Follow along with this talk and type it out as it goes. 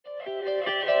You're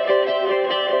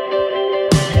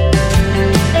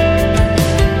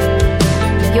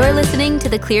listening to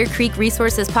the Clear Creek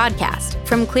Resources Podcast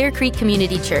from Clear Creek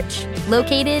Community Church,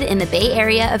 located in the Bay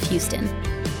Area of Houston.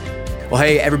 Well,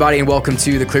 hey, everybody, and welcome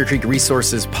to the Clear Creek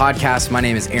Resources Podcast. My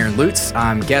name is Aaron Lutz.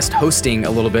 I'm guest hosting a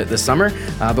little bit this summer,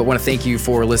 but want to thank you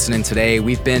for listening today.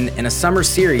 We've been in a summer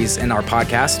series in our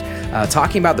podcast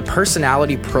talking about the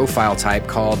personality profile type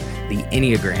called the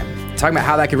Enneagram. Talking about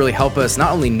how that could really help us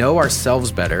not only know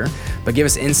ourselves better, but give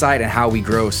us insight on how we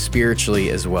grow spiritually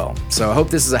as well. So I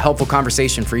hope this is a helpful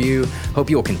conversation for you. Hope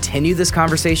you will continue this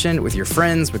conversation with your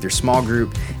friends, with your small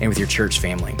group, and with your church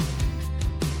family.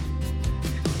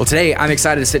 Well, today I'm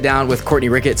excited to sit down with Courtney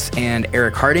Ricketts and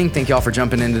Eric Harding. Thank y'all for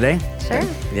jumping in today. Sure.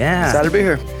 Yeah. Excited to be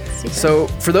here. Super. So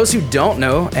for those who don't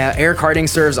know, Eric Harding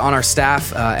serves on our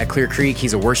staff at Clear Creek.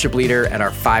 He's a worship leader at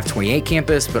our 528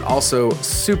 campus, but also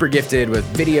super gifted with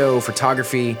video,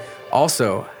 photography.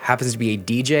 Also happens to be a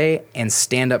DJ and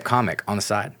stand-up comic on the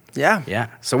side. Yeah. Yeah.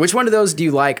 So which one of those do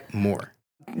you like more?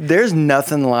 There's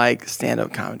nothing like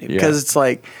stand-up comedy because it's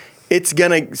like,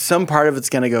 some part of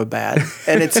it's gonna go bad.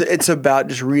 And it's about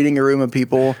just reading a room of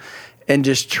people and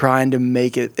just trying to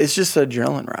make it. It's just an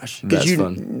adrenaline rush. That's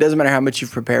fun. It doesn't matter how much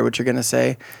you've prepared what you're gonna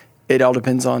say. It all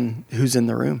depends on who's in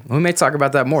the room. We may talk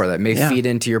about that more. That may feed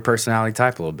into your personality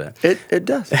type a little bit. It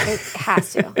does. It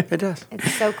has to. It does.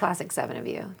 It's so classic 7 of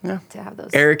you to have those.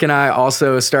 Eric and I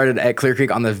also started at Clear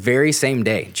Creek on the very same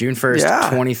day, June 1st,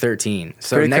 2013.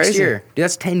 So Pretty next crazy. year,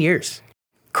 that's 10 years.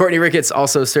 Courtney Ricketts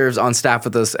also serves on staff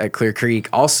with us at Clear Creek,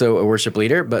 also a worship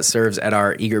leader, but serves at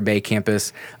our Eager Bay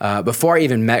campus. Before I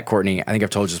even met Courtney, I think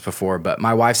I've told you this before, but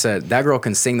my wife said that girl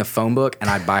can sing the phone book and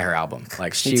I'd buy her album.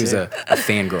 Like she was a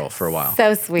fangirl for a while.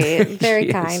 So sweet. Very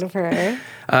kind of her.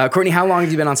 Courtney, how long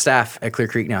have you been on staff at Clear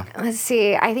Creek now? Let's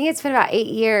see. I think it's been about 8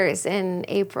 years in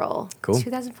April. Cool.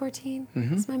 2014.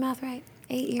 Is my math right?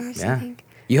 8 years, Yeah. I think.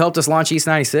 You helped us launch East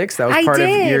 96. That was I part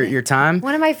did. of your time.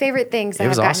 One of my favorite things that It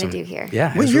was I've awesome. gotten to do here.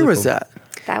 Yeah. What year was that?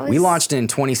 That was. We launched in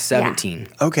 2017.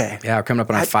 Okay. Yeah, we're coming up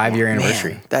on our 5-year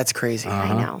anniversary. Man, that's crazy.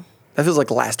 I know. That feels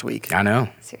like last week. I know.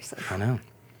 Seriously. I know.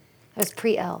 It was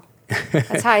pre-L.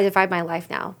 That's how I divide my life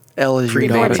now. L is your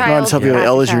Pre-baby. daughter. Child, No, I'm telling you, yeah.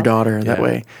 L is your Child. daughter that Yeah.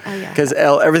 way. Oh, yeah. Because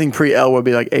everything pre-L would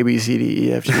be like A, B, C, D,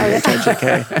 E, F, G, H, I, J,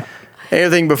 K.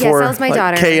 Anything before L's my like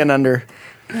daughter. K and under.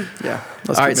 Yeah. Let's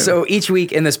All keep right, moving. so each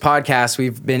week in this podcast,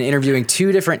 we've been interviewing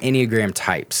 2 different Enneagram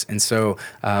types. And so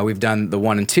we've done the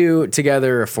 1 and 2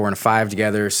 together, a 4 and a 5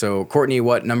 together. So Courtney,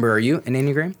 what number are you in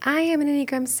Enneagram? I am an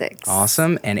Enneagram 6.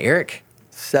 Awesome. And Eric?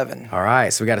 7. All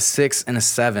right, so we got a 6 and a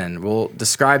 7. We'll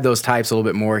describe those types a little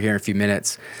bit more here in a few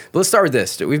minutes. But let's start with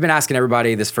this. We've been asking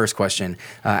everybody this first question.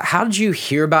 How did you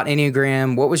hear about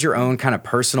Enneagram? What was your own kind of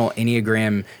personal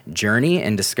Enneagram journey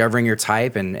in discovering your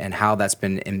type and how that's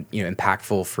been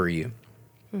impactful for you?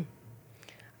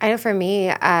 I know for me,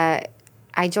 I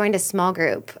joined a small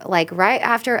group like right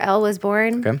after Elle was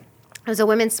born. Okay. It was a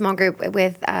women's small group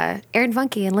with Erin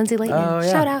Funke and Lindsay Layton. Oh,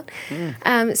 yeah. Shout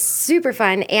out. Super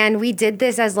fun. And we did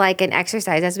this as like an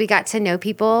exercise as we got to know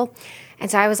people. And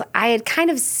so I had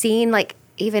kind of seen like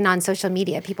even on social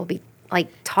media, people be like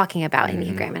talking about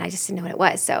Enneagram and I just didn't know what it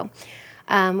was. So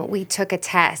we took a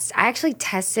test. I actually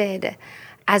tested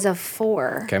as a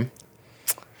 4. Okay.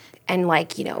 And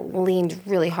leaned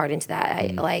really hard into that. I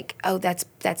like, oh, that's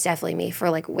definitely me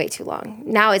for like way too long.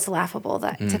 Now it's laughable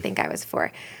to think I was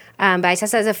 4. But I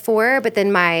tested as a 4, but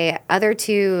then my other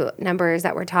 2 numbers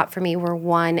that were top for me were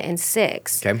 1 and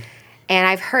 6. Okay. And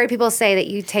I've heard people say that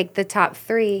you take the top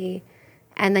 3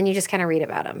 and then you just kind of read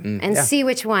about them and see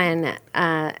which one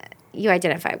you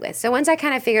identify with. So once I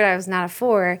kind of figured I was not a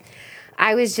 4,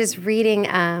 I was just reading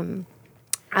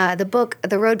the book,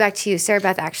 The Road Back to You. Sarah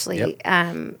Beth actually,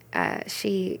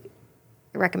 she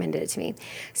recommended it to me.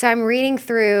 So I'm reading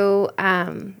through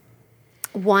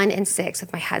 1 and 6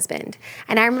 with my husband.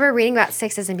 And I remember reading about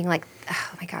 6s and being like, oh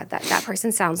my God, that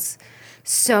person sounds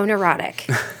so neurotic.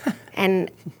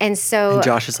 and so And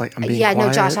Josh is like, I'm being yeah, quiet.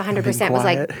 no, Josh I'm 100% being was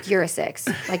quiet. like, you're a 6.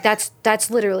 Like that's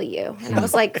literally you. And I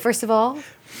was like, first of all,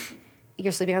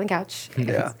 you're sleeping on the couch.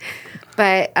 Yeah.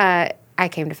 But I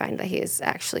came to find that he is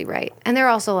actually right. And there are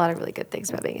also a lot of really good things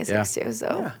about being a 6 too.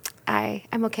 So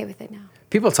I'm okay with it now.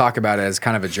 People talk about it as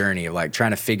kind of a journey of like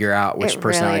trying to figure out which It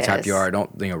personality really type is. you are.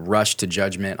 Don't rush to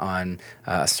judgment on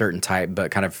a certain type,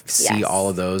 but kind of see Yes. all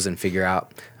of those and figure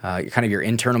out kind of your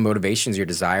internal motivations, your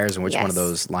desires, and which one of Yes.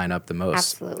 those line up the most.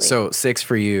 Absolutely. So 6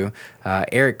 for you,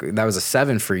 Eric. That was a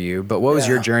 7 for you. But what was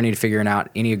your journey to figuring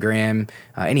out Enneagram?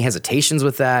 Any hesitations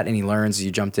with that? Any learns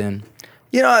you jumped in?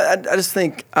 You know, I just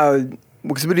think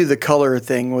because we do the color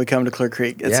thing when we come to Clear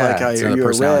Creek. It's Yeah, like, it's are another you a red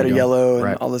personality or going. yellow and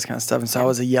Right. all this kind of stuff. And so I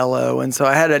was a yellow. And so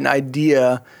I had an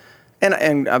idea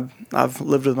and I've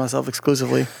lived with myself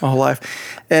exclusively my whole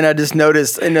life, and I just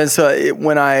noticed, and then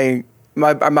when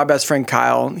my best friend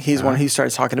Kyle, he's one who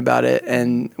starts talking about it,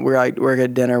 and we're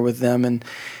at dinner with them, and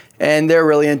they're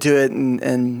really into it,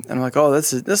 and I'm like, oh,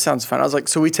 this sounds fun. I was like,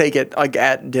 so we take it like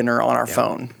at dinner on our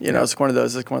phone, it's one of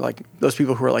those, like one of like those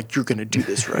people who are like, you're gonna do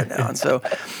this right now, and so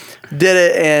did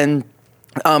it, and.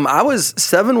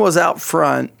 7 was out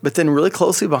front, but then really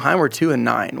closely behind were 2 and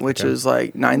 9, which is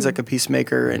like 9's like a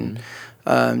peacemaker and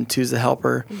 2's the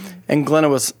helper. And Glenna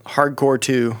was hardcore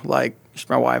 2, like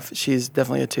my wife. She's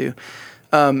definitely a 2.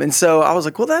 And so I was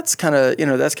like, well, that's kind of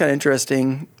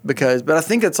interesting but I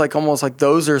think it's like almost like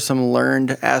those are some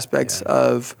learned aspects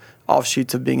of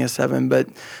offshoots of being a 7. But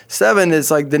 7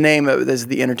 is like the name of it is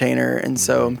the entertainer. And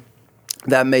so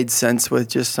that made sense with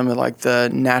just some of like the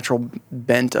natural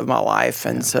bent of my life.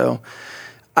 And so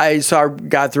I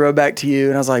got Throwback to You,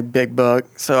 and I was like, big book.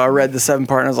 So I read the 7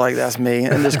 part, and I was like, that's me,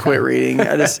 and just quit reading.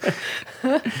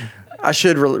 I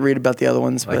should read about the other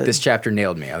ones. Like, but this chapter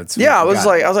nailed me. I was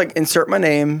like, insert my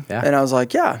name, and I was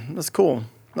like, yeah, that's cool.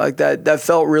 Like that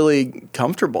felt really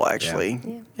comfortable,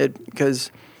 actually.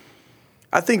 Because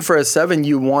I think for a 7,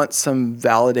 you want some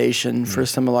validation for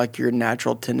some of like your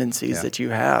natural tendencies that you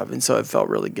have, and so it felt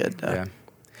really good.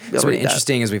 What's been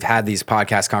interesting is we've had these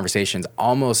podcast conversations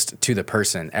almost to the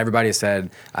person. Everybody has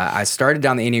said, I started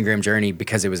down the Enneagram journey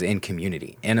because it was in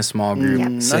community, in a small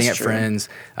group, sitting at friends,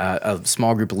 a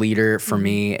small group leader for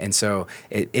me. And so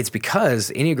it's because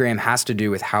Enneagram has to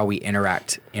do with how we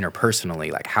interact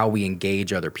interpersonally, like how we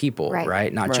engage other people,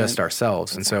 right? Not just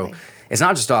ourselves. Exactly. And so it's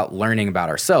not just about learning about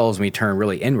ourselves when we turn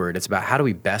really inward. It's about how do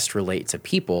we best relate to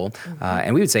people,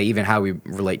 and we would say even how we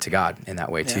relate to God in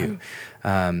that way too.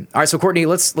 All right, so Courtney,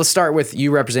 let's start with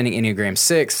you representing Enneagram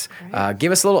 6. Right.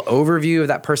 Give us a little overview of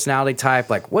that personality type.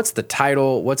 Like, what's the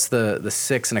title? What's the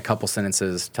 6 in a couple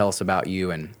sentences? Tell us about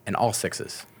you and all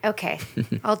 6s. Okay,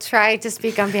 I'll try to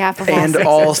speak on behalf of all and 6s.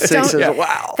 all 6s.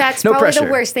 Wow, that's probably the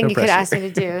worst thing you could ask me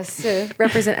to do is to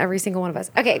represent every single one of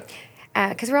us. Okay.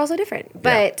 Because we're all so different.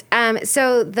 But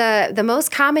so the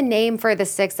most common name for the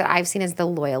 6 that I've seen is the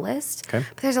loyalist. Okay.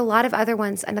 But there's a lot of other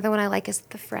ones. Another one I like is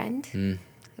the friend.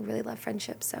 I really love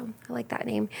friendship, so I like that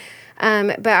name.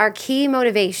 But our key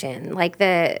motivation, like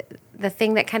the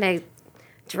thing that kind of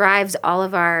drives all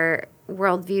of our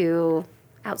worldview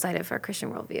outside of our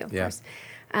Christian worldview, of course,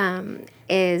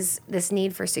 is this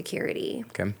need for security.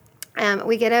 Okay.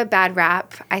 We get a bad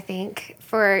rap, I think,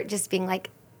 for just being like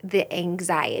the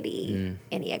anxiety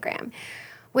Enneagram,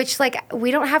 which like we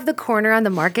don't have the corner on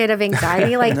the market of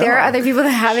anxiety. Like there are other people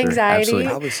that have anxiety.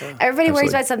 Probably so. Everybody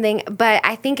worries about something, but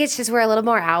I think it's just we're a little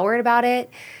more outward about it.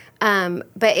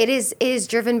 But it is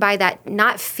driven by that,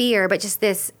 not fear, but just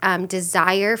this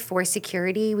desire for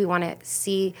security. We want to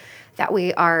see that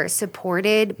we are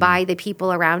supported by the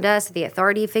people around us, the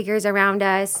authority figures around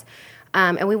us,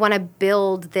 and we want to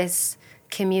build this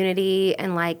community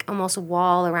and like almost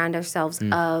wall around ourselves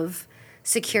of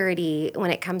security when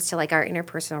it comes to like our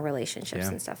interpersonal relationships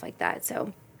and stuff like that.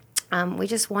 So we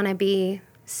just want to be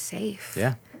safe.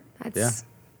 That's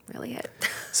really it.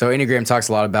 So Enneagram talks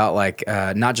a lot about like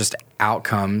not just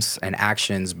outcomes and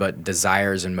actions, but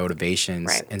desires and motivations.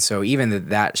 Right. And so even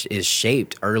that is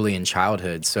shaped early in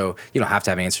childhood. So you don't have to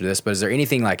have an answer to this, but is there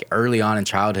anything like early on in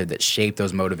childhood that shaped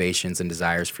those motivations and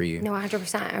desires for you? No,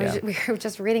 100%. We were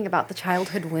just reading about the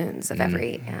childhood wounds of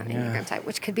every Enneagram type,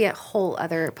 which could be a whole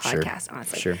other podcast,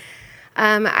 honestly. Sure.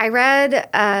 I read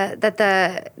that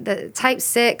the type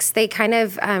 6, they kind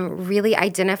of really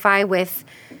identify with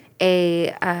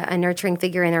a nurturing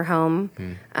figure in their home,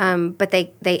 but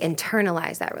they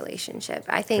internalize that relationship.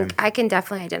 I think I can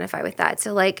definitely identify with that.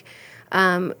 So like,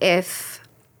 if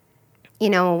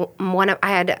I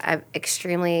had an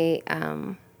extremely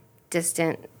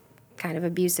distant, kind of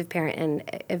abusive parent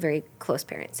and a very close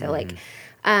parent. So like,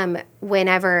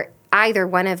 whenever either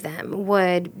one of them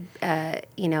would,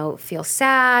 feel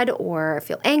sad or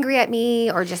feel angry at me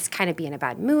or just kind of be in a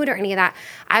bad mood or any of that,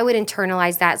 I would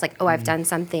internalize that as like, oh, I've done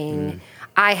something.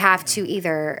 I have to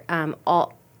either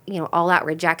all out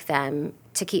reject them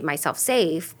to keep myself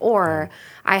safe, or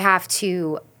I have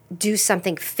to do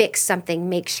something, fix something,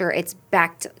 make sure it's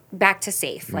back to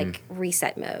safe, like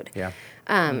reset mode. Yeah.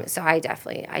 So I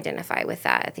definitely identify with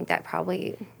that. I think that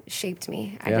probably shaped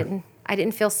me. I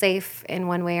didn't feel safe in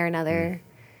one way or another.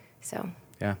 So.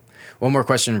 Yeah. One more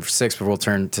question for 6 before we'll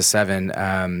turn to 7,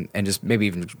 and just maybe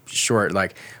even short,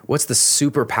 like what's the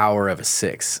superpower of a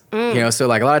 6? So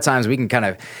like a lot of times we can kind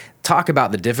of talk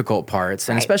about the difficult parts,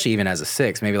 and especially even as a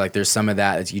 6, maybe like there's some of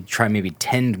that as you try maybe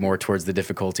tend more towards the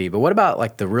difficulty. But what about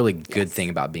like the really good thing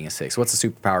about being a 6? What's the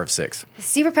superpower of 6?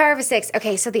 Superpower of a 6.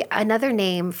 Okay, so another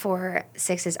name for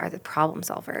 6s are the problem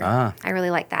solver. I really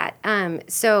like that.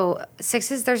 So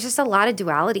 6s, there's just a lot of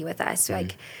duality with us.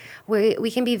 Like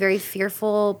we can be very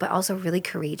fearful, but also really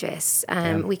courageous.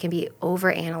 We can be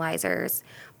over analyzers,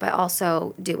 but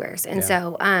also doers. And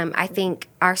so I think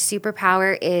our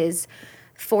superpower is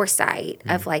foresight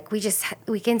of like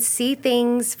we can see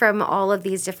things from all of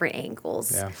these different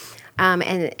angles.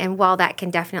 And while that can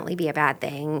definitely be a bad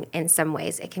thing in some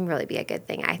ways, it can really be a good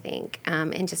thing, I think,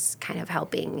 and just kind of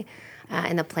helping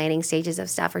in the planning stages of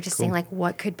stuff, or just seeing like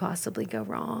what could possibly go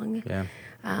wrong.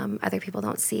 Other people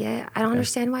don't see it. I don't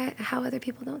understand how other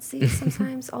people don't see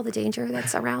sometimes all the danger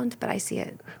that's around, but I see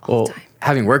it all the time.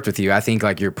 Having worked with you, I think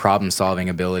like your problem solving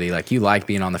ability, like you like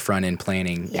being on the front end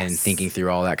planning and thinking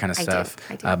through all that kind of stuff.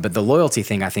 I do. But the loyalty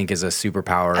thing, I think, is a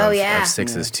superpower of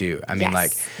 6s too. I mean,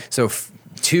 like, so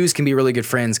 2s can be really good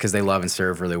friends because they love and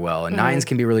serve really well, and 9s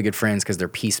can be really good friends because they're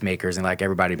peacemakers and like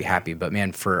everybody to be happy. But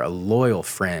man, for a loyal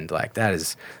friend, like that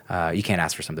is, you can't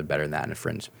ask for something better than that in a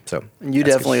friend. So you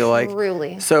definitely good. like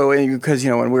Truly. So because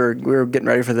when we were getting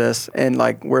ready for this, and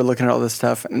like we're looking at all this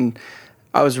stuff, and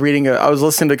I was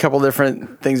listening to a couple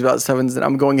different things about 7s, and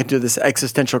I'm going into this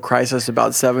existential crisis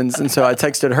about 7s, and so I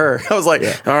texted her. I was like,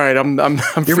 "All right, I'm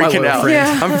freaking out.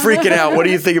 I'm freaking out. What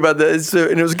do you think about this?" So,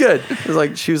 and it was good. It was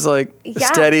like she was like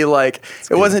steady. Like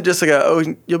it wasn't just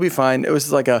like you'll be fine. It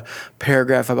was like a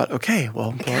paragraph about I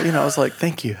was like,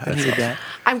 "Thank you. I needed that."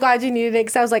 I'm glad you needed it,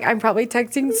 because I was like, I'm probably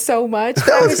texting so much. But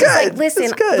That I was was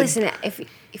just good. like, listen.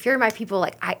 If you're my people,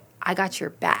 like I got your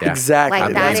back. Exactly.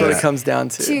 Like, That's what it comes down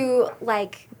to.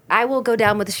 Like, I will go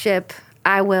down with the ship.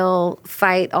 I will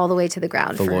fight all the way to the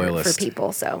ground for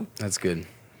people. So that's good.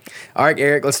 All right,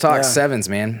 Eric, let's talk 7s,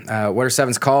 man. What are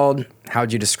 7s called? How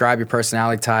would you describe your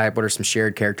personality type? What are some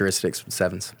shared characteristics with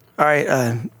 7s? All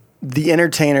right, the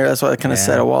entertainer. That's what I kind of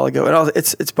said a while ago. And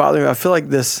it's bothering me. I feel like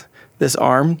this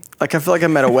arm. Like I feel like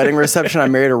I'm at a wedding reception. I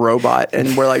married a robot,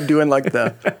 and we're like doing like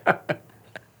the.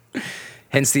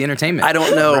 Hence the entertainment. I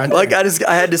don't know. Like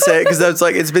I had to say it because that's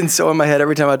like it's been so in my head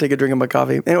every time I take a drink of my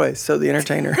coffee. Anyway, so the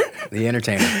entertainer. The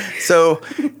entertainer. So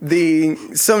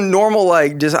some normal I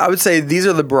would say these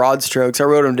are the broad strokes. I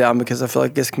wrote them down because I feel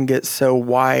like this can get so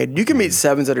wide. You can meet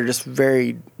 7s that are just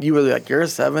you really like you're a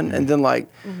 7, and then like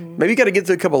maybe you got to get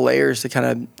through a couple layers to kind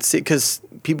of see, because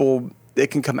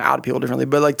it can come out of people differently.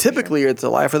 But like typically it's the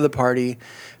life of the party,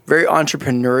 very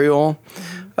entrepreneurial,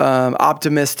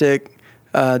 optimistic.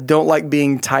 Don't like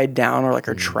being tied down or like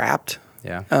are trapped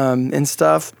and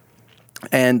stuff.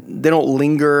 And they don't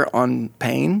linger on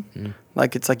pain.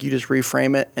 Like it's like you just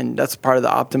reframe it, and that's part of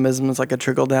the optimism. It's like a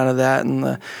trickle down of that,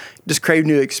 and just crave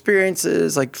new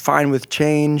experiences, like fine with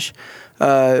change.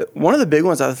 One of the big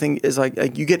ones I think is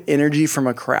like you get energy from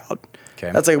a crowd.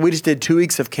 Okay. That's like we just did 2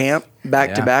 weeks of camp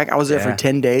back to back. I was there for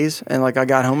 10 days, and like I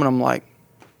got home and I'm like,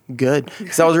 good,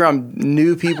 because I was around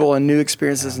new people and new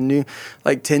experiences and new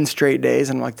 10 straight days,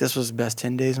 and I'm like, this was the best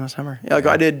 10 days of my summer. Like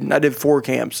I did 4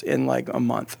 camps in like a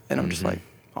month, and I'm just like,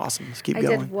 awesome, let's keep going.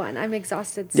 I did 1. I'm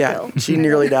exhausted still. Yeah, she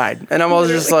nearly died, and I'm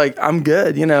always just like, I'm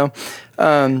good,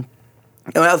 And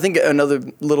I think another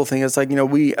little thing is like,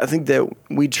 I think that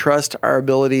we trust our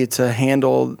ability to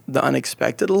handle the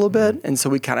unexpected a little bit, and so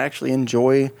we kind of actually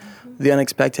enjoy the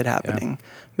unexpected happening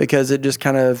because it just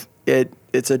kind of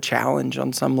it's a challenge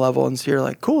on some level, and so you're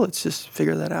like, cool, let's just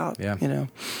figure that out. Kind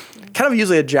of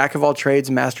usually a jack of all trades,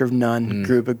 master of none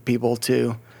group of people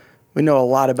too. We know a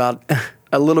lot about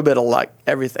a little bit of like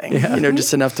everything,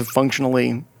 just enough to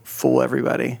functionally fool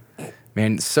everybody.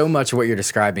 Man, so much of what you're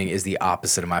describing is the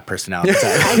opposite of my personality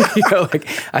type.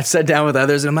 I've sat down with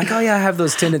others and I'm like, oh yeah, I have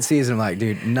those tendencies. And I'm like,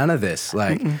 dude, none of this.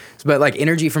 But like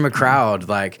energy from a crowd,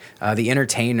 like the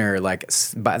entertainer, like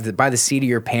by the seat of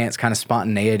your pants kind of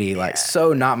spontaneity, like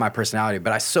so not my personality,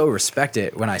 but I so respect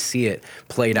it when I see it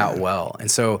played out well.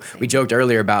 And so we joked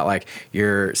earlier about like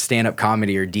your stand-up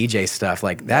comedy or DJ stuff,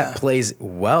 like that plays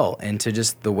well into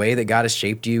just the way that God has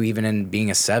shaped you, even in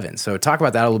being a 7. So talk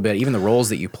about that a little bit, even the roles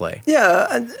that you play. Yeah,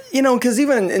 because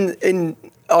even in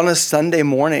on a Sunday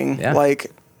morning,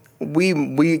 like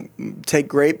we take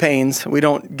great pains. We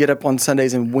don't get up on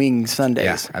Sundays and wing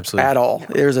Sundays absolutely. At all.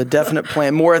 There's a definite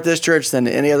plan. More at this church than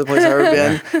any other place I've ever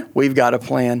been. We've got a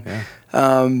plan.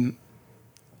 And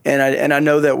I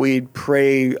know that we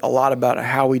pray a lot about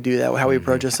how we do that, how we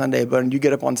approach a Sunday. But when you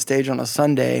get up on stage on a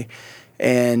Sunday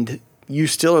and you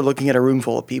still are looking at a room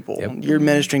full of people. You're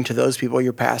ministering to those people.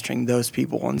 You're pastoring those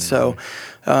people. And so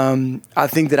I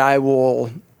think that I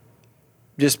will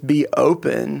just be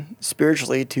open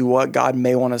spiritually to what God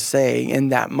may want to say in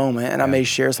that moment. And I may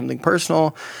share something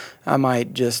personal. I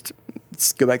might just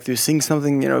go back through, sing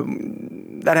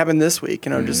something, that happened this week,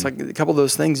 just like a couple of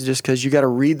those things, just because you got to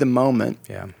read the moment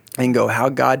and go, how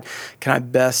God can I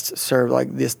best serve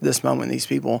like this moment, these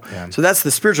people. Yeah. So that's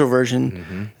the spiritual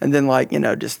version. And then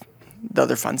just the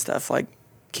other fun stuff, like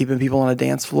keeping people on a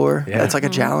dance floor. Yeah. That's like a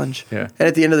challenge. Yeah. And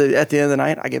at the end of the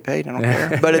night, I get paid. I don't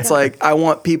care. But it's like, I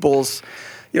want people's,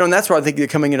 and that's where I think you're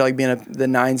coming into like being the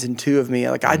 9s and 2 of me.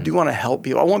 Like I do want to help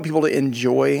people. I want people to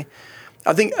enjoy.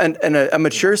 I think a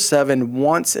mature 7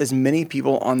 wants as many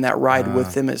people on that ride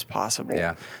with them as possible.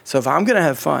 Yeah. So if I'm going to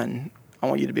have fun, I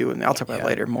want you to be with me. I'll talk about it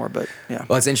later more, but yeah.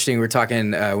 Well, it's interesting. We were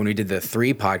talking when we did the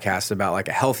 3 podcast about like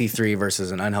a healthy 3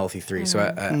 versus an unhealthy 3. So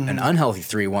an unhealthy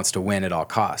 3 wants to win at all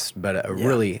costs, but a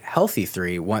really healthy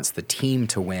 3 wants the team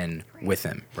to win with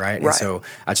him, right? And so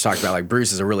I just talked about like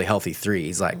Bruce is a really healthy 3.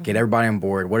 He's like, get everybody on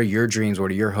board. What are your dreams? What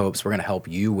are your hopes? We're going to help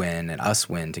you win and us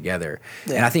win together.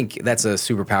 Yeah. And I think that's a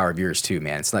superpower of yours too,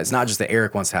 man. It's not just that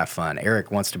Eric wants to have fun.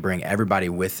 Eric wants to bring everybody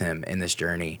with him in this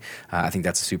journey. I think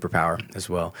that's a superpower as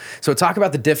well. So talk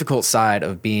about the difficult side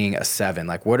of being a 7.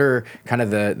 Like what are kind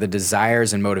of the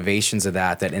desires and motivations of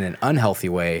that in an unhealthy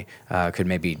way could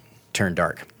maybe turn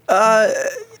dark?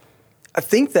 I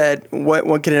think that what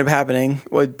could end up happening,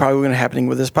 what probably going to happening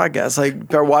with this podcast, like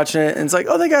they're watching it and it's like,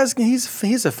 oh, that guy's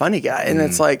he's a funny guy, and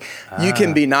it's like you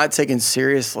can be not taken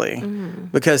seriously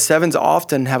because 7s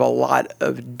often have a lot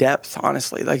of depth.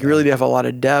 Honestly, like you really do have a lot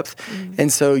of depth,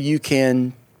 and so you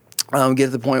can get to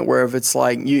the point where if it's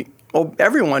like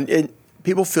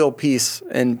people feel peace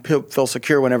and feel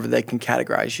secure whenever they can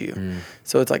categorize you.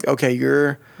 So it's like, okay,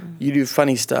 you do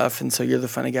funny stuff, and so you're the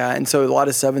funny guy. And so a lot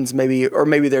of 7s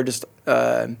maybe they're just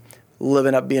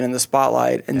living up being in the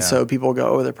spotlight, and so people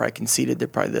go, oh, they're probably conceited, they're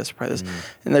probably this, probably this.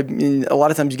 And a lot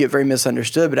of times you get very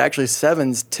misunderstood, but actually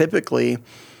 7s typically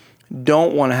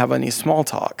don't want to have any small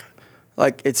talk.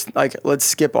 Like it's like, let's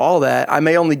skip all that. I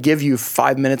may only give you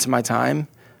 5 minutes of my time,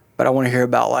 but I want to hear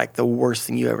about like the worst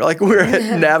thing you ever. Like we were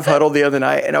at Nav Huddle the other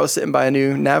night, and I was sitting by a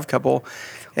new Nav couple,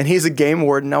 and he's a game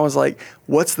warden. I was like,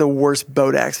 "What's the worst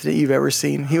boat accident you've ever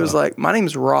seen?" He was like, "My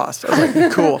name's Ross." I was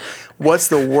like, "Cool. What's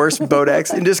the worst boat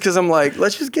accident?" Just because I'm like,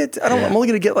 let's just get. I'm only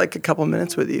going to get like a couple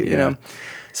minutes with you, you know.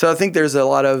 So I think there's a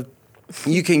lot of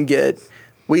you can get.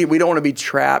 We don't want to be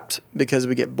trapped because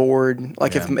we get bored.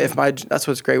 Like that's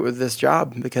what's great with this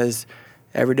job, because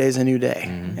every day is a new day,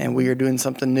 and we are doing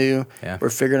something new. Yeah. We're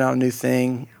figuring out a new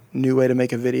thing, new way to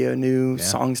make a video, new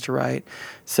songs to write.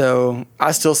 So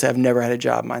I still say I've never had a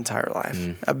job my entire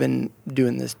life. I've been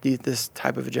doing this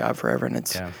type of a job forever, and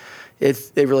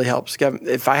it really helps.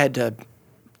 If I had to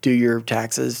do your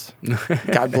taxes,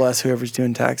 God bless whoever's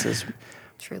doing taxes.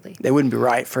 Truly, they wouldn't be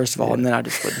right, first of all, and then I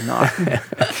just would not.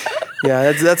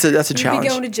 That's a challenge. You'd be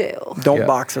going to jail. Don't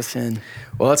box us in.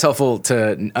 Well, that's helpful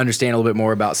to understand a little bit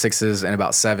more about 6s and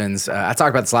about 7s. I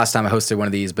talked about this last time I hosted one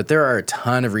of these, but there are a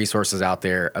ton of resources out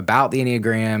there about the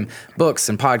Enneagram, books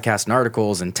and podcasts and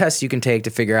articles and tests you can take to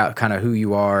figure out kind of who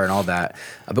you are and all that.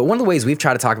 But one of the ways we've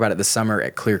tried to talk about it this summer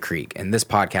at Clear Creek in this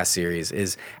podcast series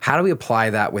is how do we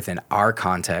apply that within our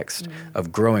context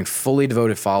of growing fully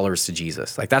devoted followers to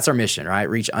Jesus? Like that's our mission, right?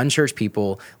 Reach unchurched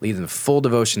people, lead them full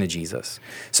devotion to Jesus.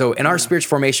 So in our spiritual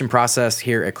formation process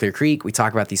here at Clear Creek, we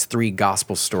talk about these 3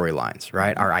 gospel storylines,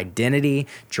 right? Our identity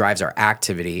drives our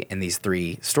activity in these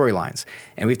 3 storylines.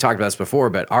 And we've talked about this before,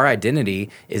 but our identity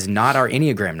is not our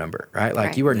Enneagram number, right?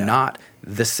 Like you are not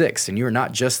the 6 and you are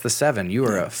not just the 7. You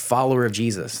are a follower of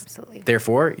Jesus. Absolutely.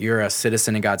 Therefore, you're a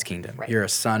citizen in God's kingdom. Right. You're a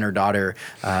son or daughter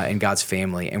in God's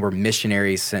family, and we're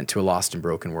missionaries sent to a lost and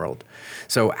broken world.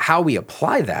 So how we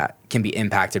apply that can be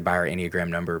impacted by our Enneagram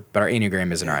number, but our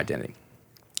Enneagram isn't our identity.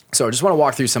 So I just want to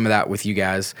walk through some of that with you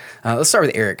guys. Let's start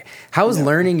with Eric. How has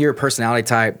learning your personality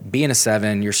type, being a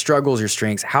 7, your struggles, your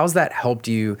strengths, how has that helped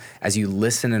you as you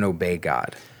listen and obey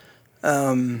God?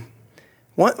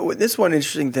 This one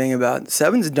interesting thing about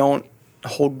 7s don't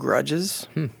hold grudges,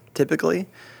 typically.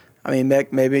 I mean,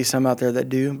 maybe some out there that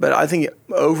do. But I think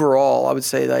overall, I would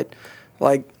say that,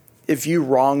 like, if you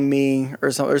wrong me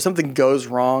or something goes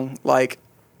wrong, like,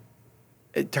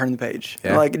 turn the page.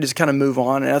 Yeah. Like, just kind of move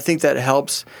on. And I think that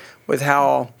helps with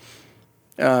how,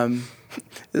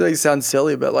 it sounds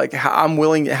silly, but like how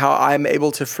I'm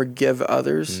able to forgive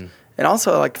others. And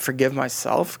also like forgive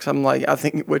myself. Because I'm like, I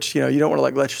think, which, you don't want to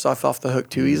like let yourself off the hook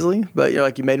too easily. But you're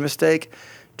like, you made a mistake.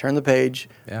 Turn the page,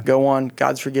 go on.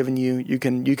 God's forgiven you. You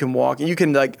can walk. And you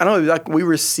can like, I don't know, like we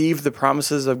receive the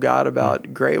promises of God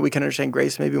about grace. We can understand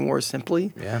grace maybe more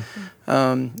simply. Yeah.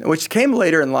 Which came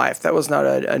later in life. That was not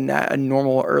a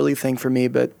normal early thing for me,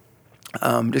 but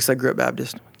just I grew up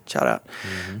Baptist. shout out.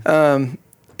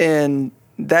 And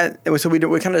so we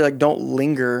kind of like don't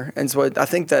linger. And so I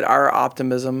think that our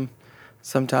optimism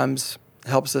sometimes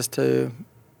helps us to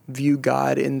view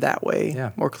God in that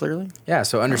way more clearly. Yeah,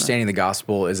 so understanding the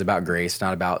gospel is about grace,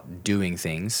 not about doing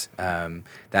things.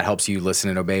 That helps you listen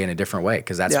and obey in a different way,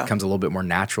 because that becomes a little bit more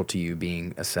natural to you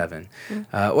being a 7.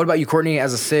 What about you, Courtney,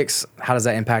 as a 6? How does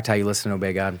that impact how you listen and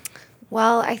obey God?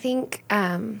 Well, I think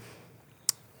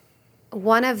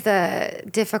one of the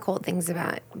difficult things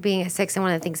about being a 6, and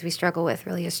one of the things we struggle with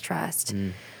really, is trust.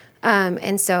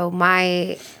 And so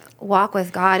my walk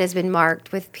with God has been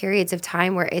marked with periods of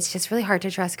time where it's just really hard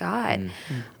to trust God,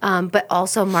 but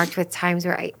also marked with times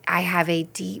where I have a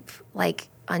deep, like,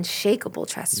 unshakable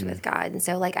trust with God. And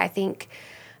so, like, I think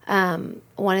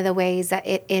one of the ways that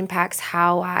it impacts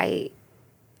how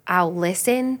I'll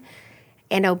listen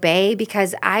and obey,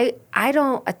 because I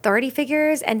don't, authority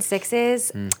figures and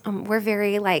 6s, we're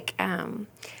very like,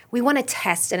 we want to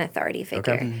test an authority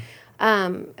figure.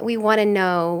 We want to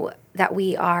know that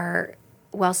we are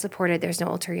well supported, there's no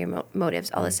ulterior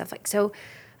motives, all this stuff. Like, so,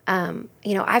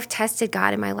 I've tested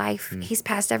God in my life. He's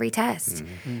passed every test.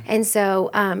 And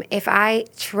so if I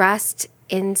trust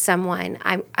in someone,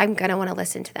 I'm going to want to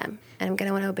listen to them, and I'm going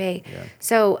to want to obey.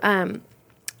 So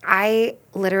I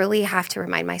literally have to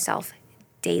remind myself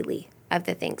daily of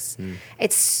the things.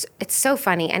 It's so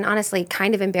funny and honestly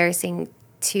kind of embarrassing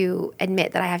to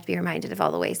admit that I have to be reminded of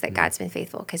all the ways that God's been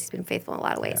faithful, because he's been faithful in a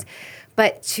lot of ways.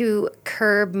 But to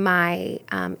curb my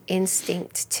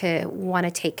instinct to want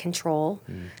to take control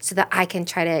so that I can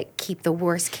try to keep the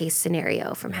worst case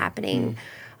scenario from happening,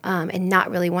 and not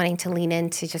really wanting to lean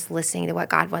into just listening to what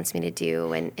God wants me to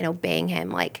do and obeying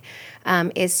him,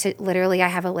 is to literally, I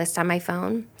have a list on my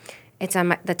phone. It's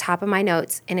on the top of my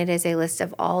notes, and it is a list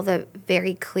of all the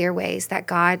very clear ways that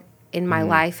God in my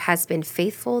life has been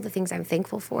faithful, the things I'm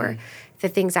thankful for, the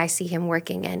things I see him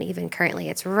working in. Even currently,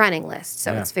 it's a running list,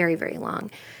 so it's very, very long.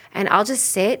 And I'll just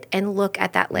sit and look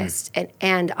at that list,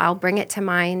 and I'll bring it to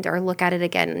mind or look at it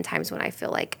again in times when I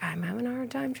feel like I'm having a hard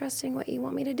time trusting what you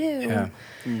want me to do.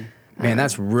 Man,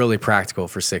 that's really practical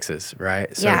for 6s,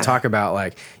 right? So talk about,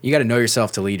 like, you got to know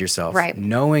yourself to lead yourself. Right.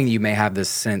 Knowing you may have this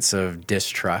sense of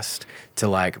distrust, to,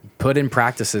 like, put in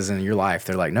practices in your life.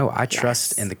 They're like, no, I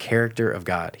trust in the character of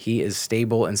God. He is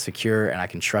stable and secure, and I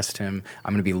can trust him.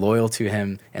 I'm going to be loyal to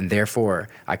him, and therefore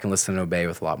I can listen and obey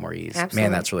with a lot more ease. Absolutely.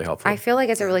 Man, that's really helpful. I feel like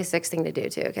it's a really 6 thing to do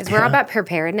too, because we're all about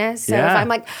preparedness. So if I'm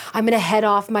like, I'm going to head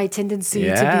off my tendency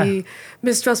to be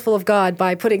mistrustful of God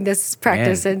by putting this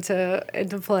practice into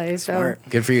play. So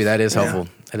good for you. That is helpful.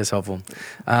 That is helpful.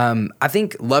 I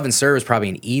think love and serve is probably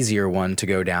an easier one to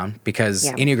go down, because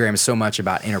Enneagram is so much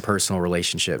about interpersonal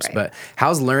relationships. Right. But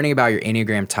how's learning about your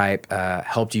Enneagram type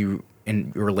helped you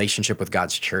in your relationship with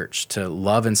God's church to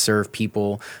love and serve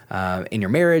people in your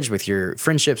marriage, with your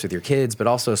friendships, with your kids, but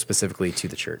also specifically to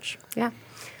the church? Yeah.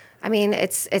 I mean,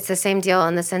 it's the same deal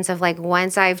in the sense of, like,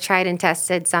 once I've tried and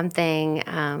tested something,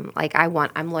 like,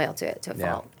 I'm loyal to it to a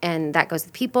fault. And that goes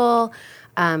with people,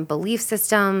 belief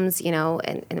systems,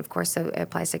 and of course, so it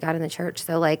applies to God in the church.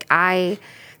 So, like,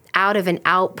 out of an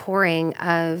outpouring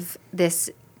of this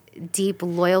deep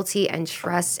loyalty and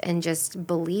trust and just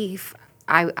belief,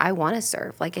 I want to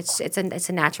serve. Like, it's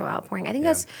a natural outpouring. I think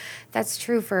that's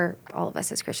true for all of us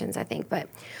as Christians, I think. But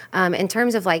in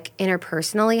terms of, like,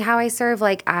 interpersonally how I serve,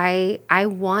 like, I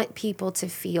want people to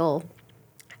feel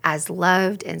as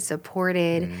loved and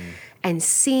supported and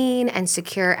seen and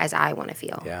secure as I want to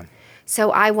feel. Yeah.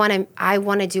 So I want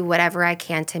to do whatever I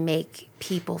can to make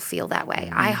people feel that way.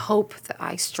 I hope that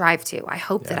I strive to. I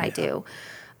hope that I do.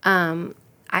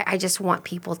 I just want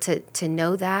people to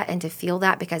know that and to feel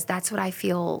that, because that's what I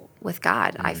feel with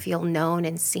God. I feel known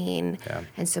and seen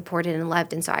and supported and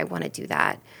loved. And so I want to do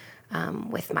that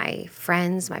with my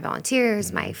friends, my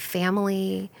volunteers, my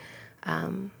family,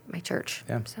 my church.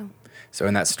 Yeah. So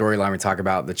in that storyline, we talk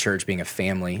about the church being a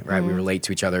family, right? We relate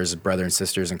to each other as brothers and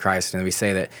sisters in Christ. And we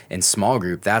say that in small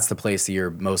group, that's the place that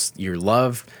you're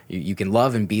loved. You can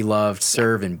love and be loved,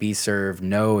 serve and be served,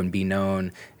 know and be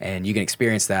known. And you can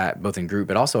experience that both in group,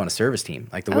 but also on a service team.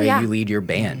 Like the way you lead your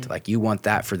band, like you want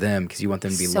that for them, because you want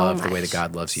them to be loved the way that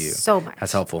God loves you. So much.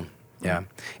 That's helpful. Yeah.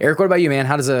 Eric, what about you, man?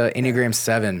 How does a Enneagram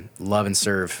 7 love and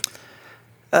serve?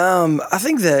 I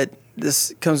think that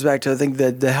this comes back to, I think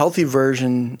that the healthy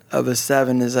version of a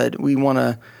 7 is that you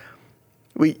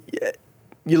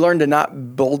learn to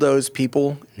not bulldoze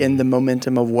people in the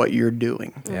momentum of what you're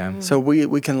doing. Yeah. So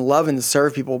we can love and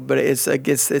serve people, but it's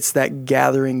that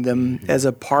gathering them as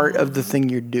a part of the thing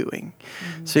you're doing.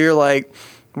 So you're like,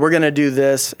 we're gonna do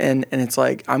this, and it's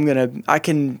like I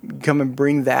can come and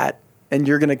bring that and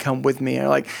you're going to come with me. And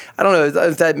like, I don't know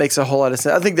if that makes a whole lot of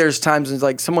sense. I think there's times when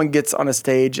like someone gets on a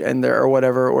stage and they're, or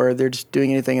whatever, or they're just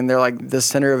doing anything and they're like the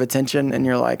center of attention and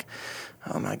you're like,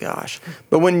 oh my gosh.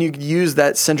 But when you use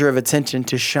that center of attention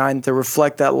to shine, to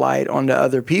reflect that light onto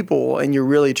other people, and you're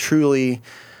really truly,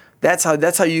 that's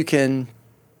how you can,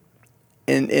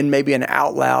 in maybe an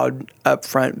out loud,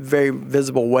 upfront, very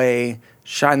visible way,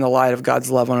 shine the light of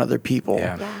God's love on other people.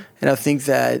 Yeah. And I think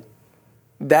that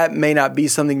may not be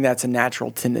something that's a natural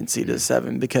tendency to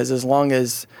 7, because as long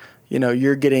as,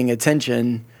 you're getting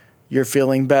attention, you're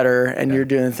feeling better and you're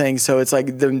doing things. So it's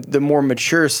like the more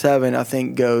mature 7, I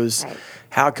think, goes,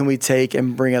 how can we take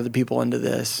and bring other people into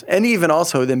this? And even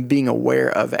also then being aware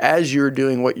of, as you're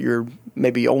doing what you're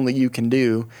maybe only you can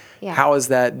do, how is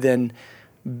that then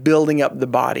building up the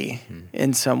body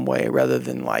in some way, rather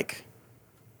than like,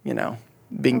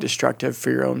 being destructive for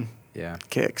your own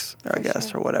kicks, or I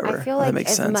guess, or whatever. I feel like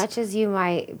as much as you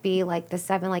might be like the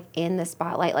 7, like in the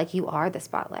spotlight, like you are the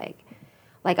spotlight.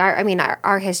 Like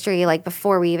our history, like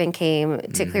before we even came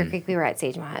to Clear Creek, we were at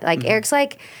Sagemont. Like Eric's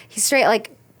like, he's straight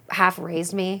like half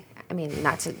raised me. I mean,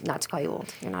 not to call you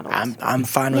old. You're not old. I'm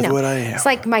fine with what I am. It's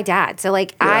like my dad. So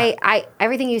like I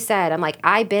everything you said, I'm like,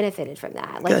 I benefited from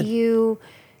that. Like you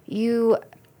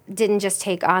didn't just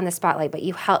take on the spotlight, but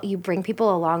you bring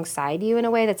people alongside you in a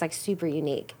way that's like super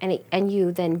unique. And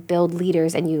you then build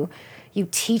leaders, and you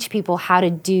teach people how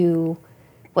to do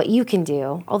what you can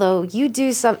do, although you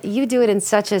do it in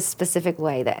such a specific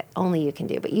way that only you can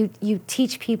do. But you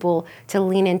teach people to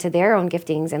lean into their own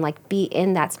giftings and like be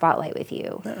in that spotlight with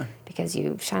you, because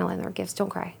you shine a light on their gifts. Don't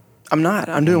cry. I'm not.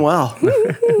 I'm doing well.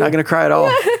 Not gonna cry at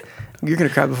all. You're gonna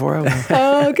cry before I will.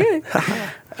 Oh, okay.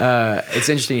 It's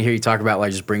interesting to hear you talk about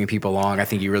like just bringing people along. I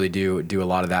think you really do a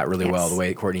lot of that really well, the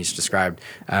way Courtney's described.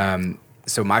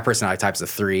 So my personality type's a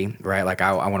 3, right? Like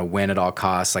I want to win at all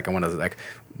costs. Like I want to like,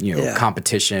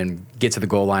 competition, get to the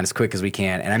goal line as quick as we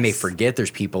can. And I may forget there's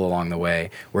people along the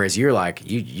way. Whereas you're like,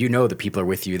 the people are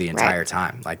with you the entire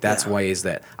time. Like that's ways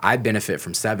that I benefit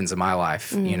from 7s in my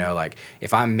life. Like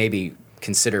if I'm maybe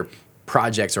consider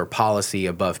projects or policy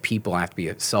above people, I have to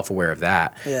be self-aware of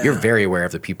that. You're very aware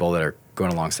of the people that are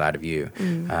going alongside of you.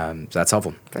 So that's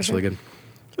helpful. That's really good.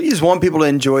 You just want people to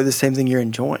enjoy the same thing you're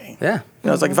enjoying. Yeah.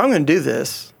 It's like, if I'm going to do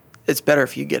this, it's better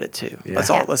if you get it too. Let's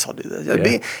all do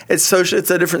this. It's social. It's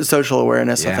a different social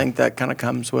awareness. I think that kind of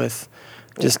comes with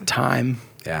just time.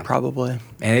 Probably.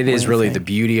 And it is really the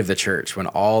beauty of the church when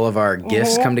all of our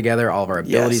gifts come together, all of our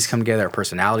abilities come together, our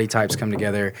personality types come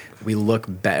together. We look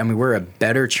better. I mean, we're a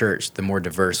better church the more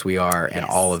diverse we are in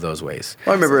all of those ways.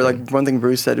 Well, I remember like one thing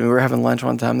Bruce said when we were having lunch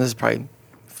one time. This is probably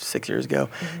 6 years ago.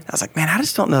 I was like, man, I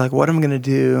just don't know like what I'm going to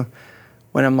do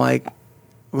when I'm like,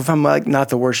 if I'm like not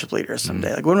the worship leader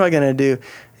someday. Like, what am I going to do?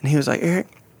 And he was like, Eric,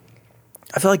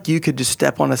 I feel like you could just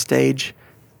step on a stage,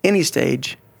 any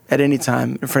stage, at any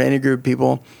time, in front of any group of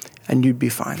people, and you'd be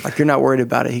fine. Like, you're not worried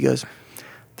about it. He goes,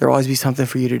 there'll always be something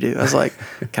for you to do. I was like,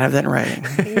 can I have that in writing?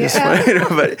 But he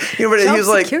was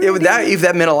like,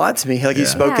 that meant a lot to me. Like, he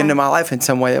spoke into my life in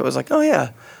some way that was like, oh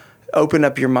yeah, open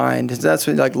up your mind. That's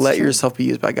when like let yourself be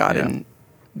used by God and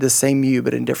the same you,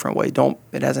 but in different way. It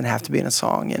doesn't have to be in a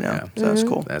song, So that's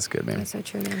cool. That's good, man. That's so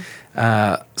true,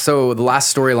 man. So the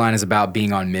last storyline is about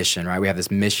being on mission, right? We have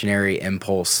this missionary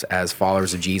impulse as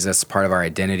followers of Jesus, part of our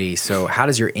identity. So how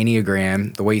does your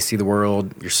Enneagram, the way you see the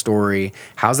world, your story,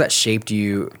 how's that shaped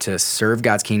you to serve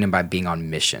God's kingdom by being on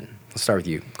mission? Let's start with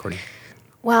you, Courtney.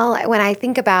 Well, when I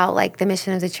think about like the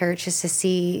mission of the church is to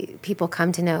see people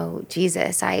come to know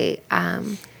Jesus,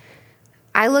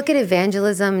 I look at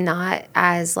evangelism not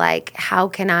as like, how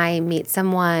can I meet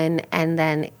someone and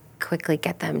then quickly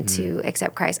get them to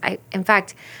accept Christ. In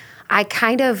fact, I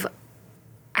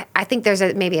think there's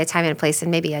maybe a time and a place,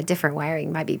 and maybe a different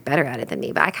wiring might be better at it than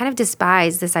me, but I kind of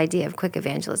despise this idea of quick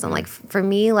evangelism. Like for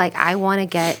me, like I want to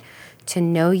get to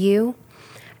know you,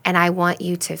 and I want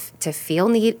you to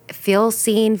feel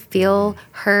seen, feel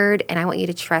heard, and I want you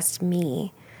to trust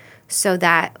me, so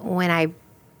that when I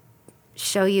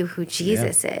show you who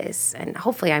Jesus is, and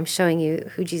hopefully I'm showing you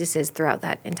who Jesus is throughout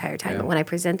that entire time. But when I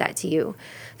present that to you,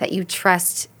 that you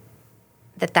trust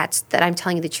that I'm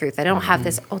telling you the truth. I don't have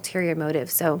this ulterior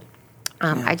motive. So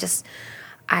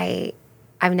I've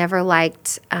never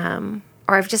liked, or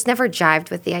I've just never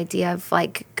jived with the idea of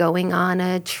like going on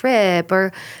a trip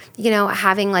or,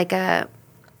 having like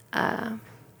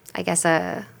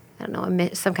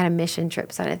some kind of mission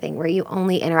trip sort of thing where you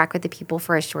only interact with the people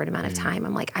for a short amount of time.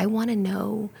 I'm like, I want to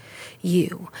know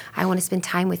you. I want to spend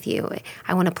time with you.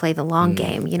 I want to play the long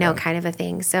game, kind of a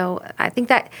thing. So I think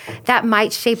that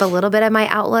might shape a little bit of my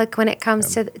outlook when it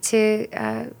comes to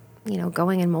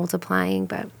going and multiplying.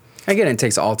 But Again, it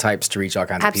takes all types to reach all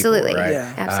kinds of people, right?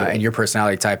 Yeah. Absolutely. And your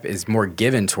personality type is more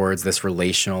given towards this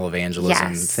relational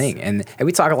evangelism Yes. thing. And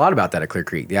we talk a lot about that at Clear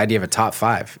Creek. The idea of a top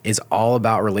 5 is all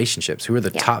about relationships. Who are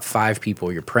the top 5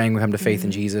 people you're praying with them to faith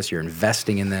in Jesus, you're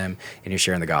investing in them, and you're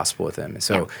sharing the gospel with them. And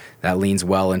so that leans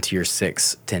well into your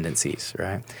 6 tendencies,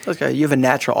 right? Okay, you have a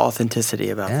natural authenticity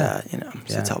about that,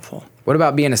 so it's helpful. What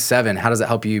about being a 7? How does it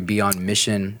help you be on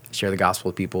mission, share the gospel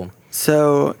with people?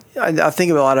 So I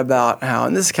think a lot about how,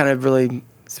 and this is kind of really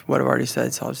what I've already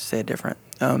said, so I'll just say it different.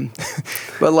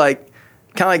 But like,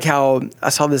 kind of like how I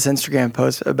saw this Instagram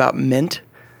post about mint,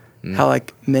 how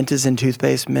like mint is in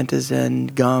toothpaste, mint is in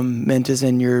gum, mint is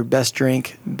in your best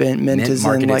drink, mint is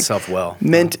in like itself well.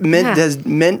 Mint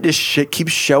just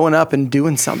keeps showing up and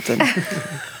doing something.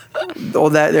 Well,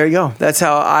 there you go. That's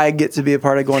how I get to be a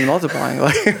part of going multiplying.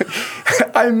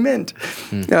 Like I'm mint.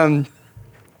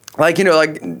 Like,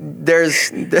 like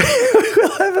there's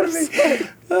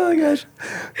oh my gosh.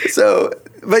 So,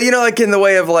 but like in the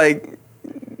way of like,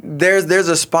 there's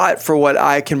a spot for what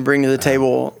I can bring to the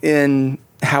table in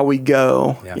how we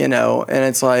go, and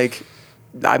it's like,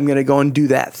 I'm going to go and do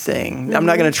that thing. Mm-hmm. I'm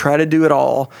not going to try to do it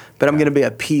all, but I'm going to be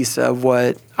a piece of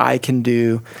what I can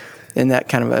do in that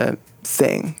kind of a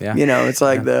thing. Yeah. It's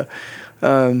like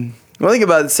one thing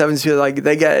about the Sevens, like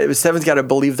Sevens got to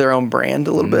believe their own brand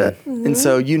a little bit, and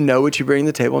so what you bring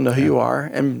to the table, know who you are,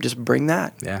 and just bring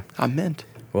that. Yeah, I'm mint.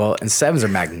 Well, and 7s are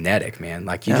magnetic, man.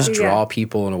 Like you just draw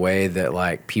people in a way that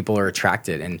like people are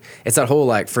attracted, and it's that whole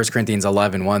like 1 Corinthians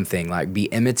 11:1 thing, like be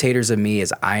imitators of me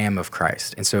as I am of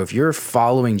Christ. And so if you're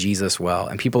following Jesus well,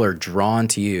 and people are drawn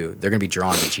to you, they're going to be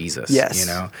drawn to Jesus. Yes,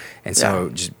 and so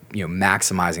just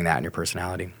maximizing that in your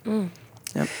personality.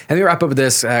 Yep. And we wrap up with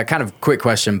this kind of quick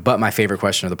question, but my favorite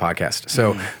question of the podcast.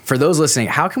 So for those listening,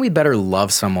 how can we better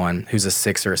love someone who's a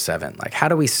 6 or a 7? Like, how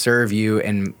do we serve you?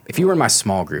 And if you were in my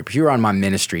small group, if you were on my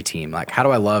ministry team, like, how do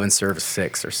I love and serve a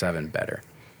 6 or 7 better?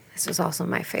 This was also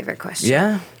my favorite question.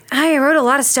 Yeah. I wrote a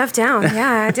lot of stuff down.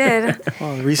 Yeah, I did.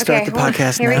 Well, restart the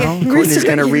podcast now. Courtney's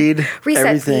going to read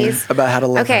everything please. About how to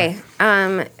love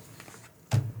her.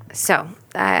 So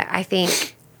I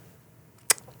think...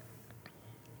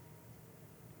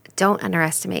 don't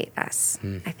underestimate us.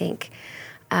 I think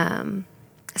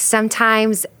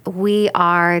sometimes we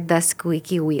are the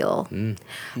squeaky wheel.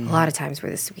 A lot of times we're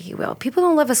the squeaky wheel. People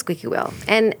don't love a squeaky wheel,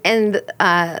 and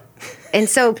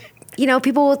so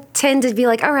people will tend to be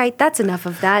like, all right, that's enough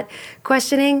of that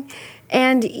questioning,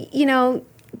 and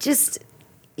just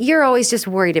you're always just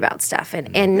worried about stuff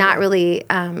and not really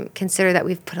consider that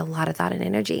we've put a lot of thought and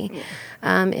energy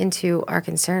into our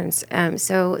concerns.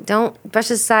 So don't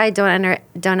brush aside, don't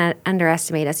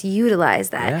underestimate us. Utilize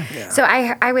that. Yeah. So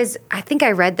I think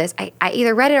I read this. I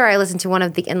either read it or I listened to one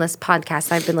of the endless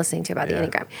podcasts I've been listening to about the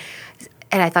Enneagram,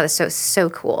 and I thought it was so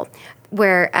cool.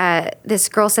 Where this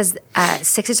girl says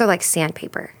 6s are like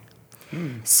sandpaper.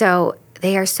 So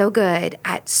they are so good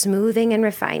at smoothing and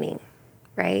refining,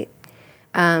 right?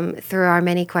 Through our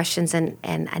many questions and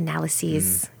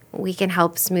analyses, we can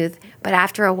help smooth. But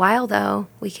after a while, though,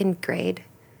 we can grade.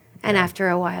 And after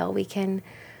a while, we can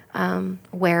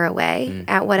wear away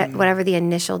at whatever the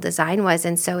initial design was.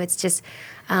 And so it's just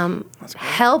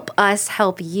help us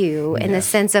help you in the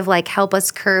sense of like help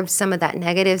us curb some of that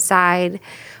negative side,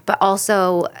 but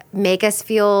also make us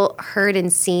feel heard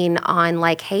and seen on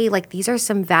like, hey, like these are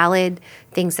some valid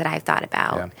things that I've thought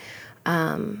about.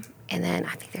 And then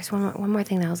I think there's one more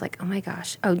thing that I was like, oh my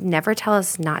gosh. Oh, never tell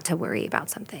us not to worry about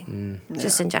something.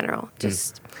 Just in general.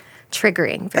 Just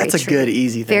triggering. That's a good,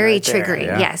 easy thing. Very right triggering.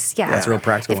 There. Yes. That's real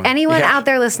practical. If anyone out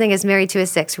there listening is married to a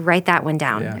 6, write that one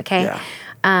down. Okay. Yeah.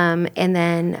 And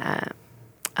then,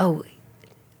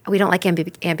 we don't like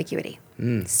ambiguity.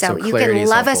 So you can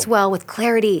love us well with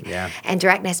clarity and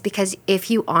directness, because if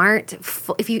you aren't,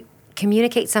 if you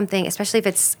communicate something, especially if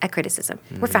it's a criticism,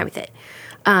 we're fine with it.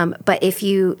 But if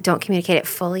you don't communicate it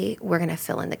fully, we're going to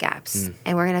fill in the gaps,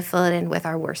 and we're going to fill it in with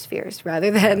our worst fears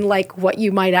rather than like what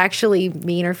you might actually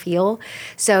mean or feel.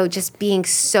 So just being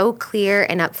so clear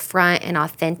and upfront and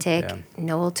authentic,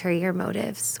 no ulterior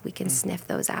motives, we can sniff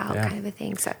those out, kind of a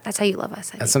thing. So that's how you love us.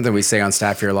 That's something we say on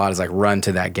staff here a lot, is like run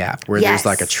to that gap where there's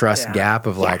like a trust gap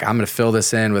of like, I'm going to fill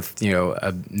this in with,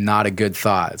 not a good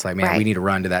thought. It's like, man, we need to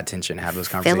run to that tension, have those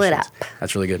conversations. Fill it up.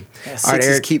 That's really good. Yeah, all right,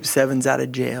 Eric, keep 7s out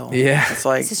of jail. Yeah. It's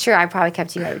like, this is true. I probably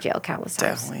kept you out of jail countless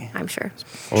times. Definitely. I'm sure.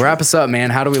 Well, wrap us up, man.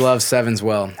 How do we love 7s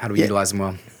well? How do we utilize them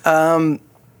well?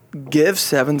 Give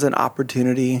 7s an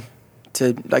opportunity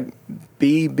to like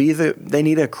they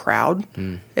need a crowd,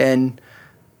 and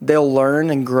they'll learn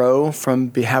and grow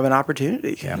from having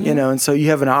opportunity. And so you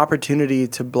have an opportunity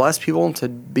to bless people and to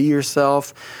be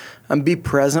yourself, and be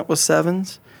present with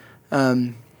 7s.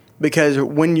 Because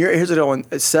here's the deal,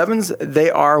 7s, they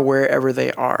are wherever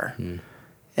they are.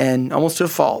 And almost to a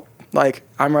fault. Like,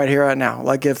 I'm right here right now.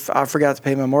 Like, if I forgot to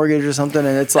pay my mortgage or something,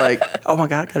 and it's like, oh my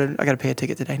God, I gotta pay a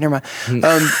ticket today. Never mind.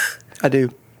 I do.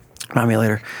 Remind me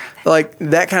later. Like,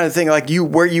 that kind of thing. Like,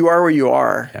 where you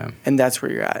are, and that's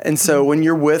where you're at. And so when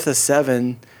you're with a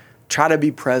 7, try to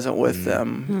be present with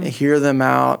them, hear them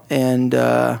out, and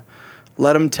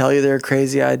let them tell you their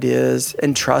crazy ideas,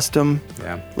 and trust them.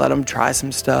 Yeah. Let them try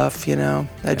some stuff,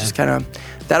 That just kind of,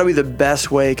 that'll be the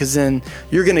best way, because then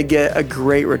you're going to get a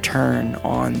great return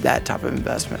on that type of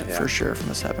investment for sure from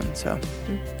a 7. So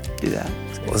do that.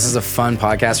 Well, this is a fun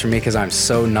podcast for me because I'm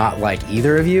so not like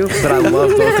either of you, but I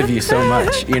love both of you so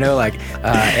much, and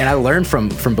I learned from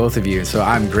both of you. So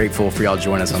I'm grateful for y'all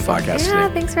joining us on the podcast today. Yeah,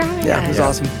 thanks for having us. Yeah, it was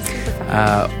awesome.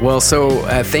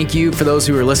 Thank you for those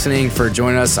who are listening for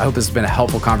joining us. I hope this has been a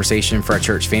helpful conversation for our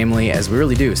church family, as we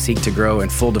really do seek to grow in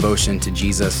full devotion to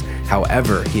Jesus,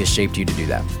 however he has shaped you to do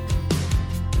that.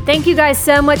 Thank you guys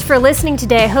so much for listening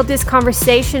today. I hope this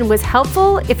conversation was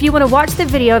helpful. If you want to watch the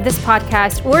video of this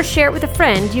podcast or share it with a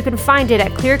friend, you can find it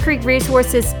at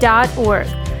clearcreekresources.org,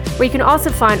 where you can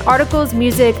also find articles,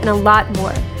 music, and a lot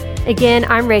more. Again,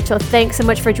 I'm Rachel. Thanks so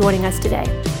much for joining us today.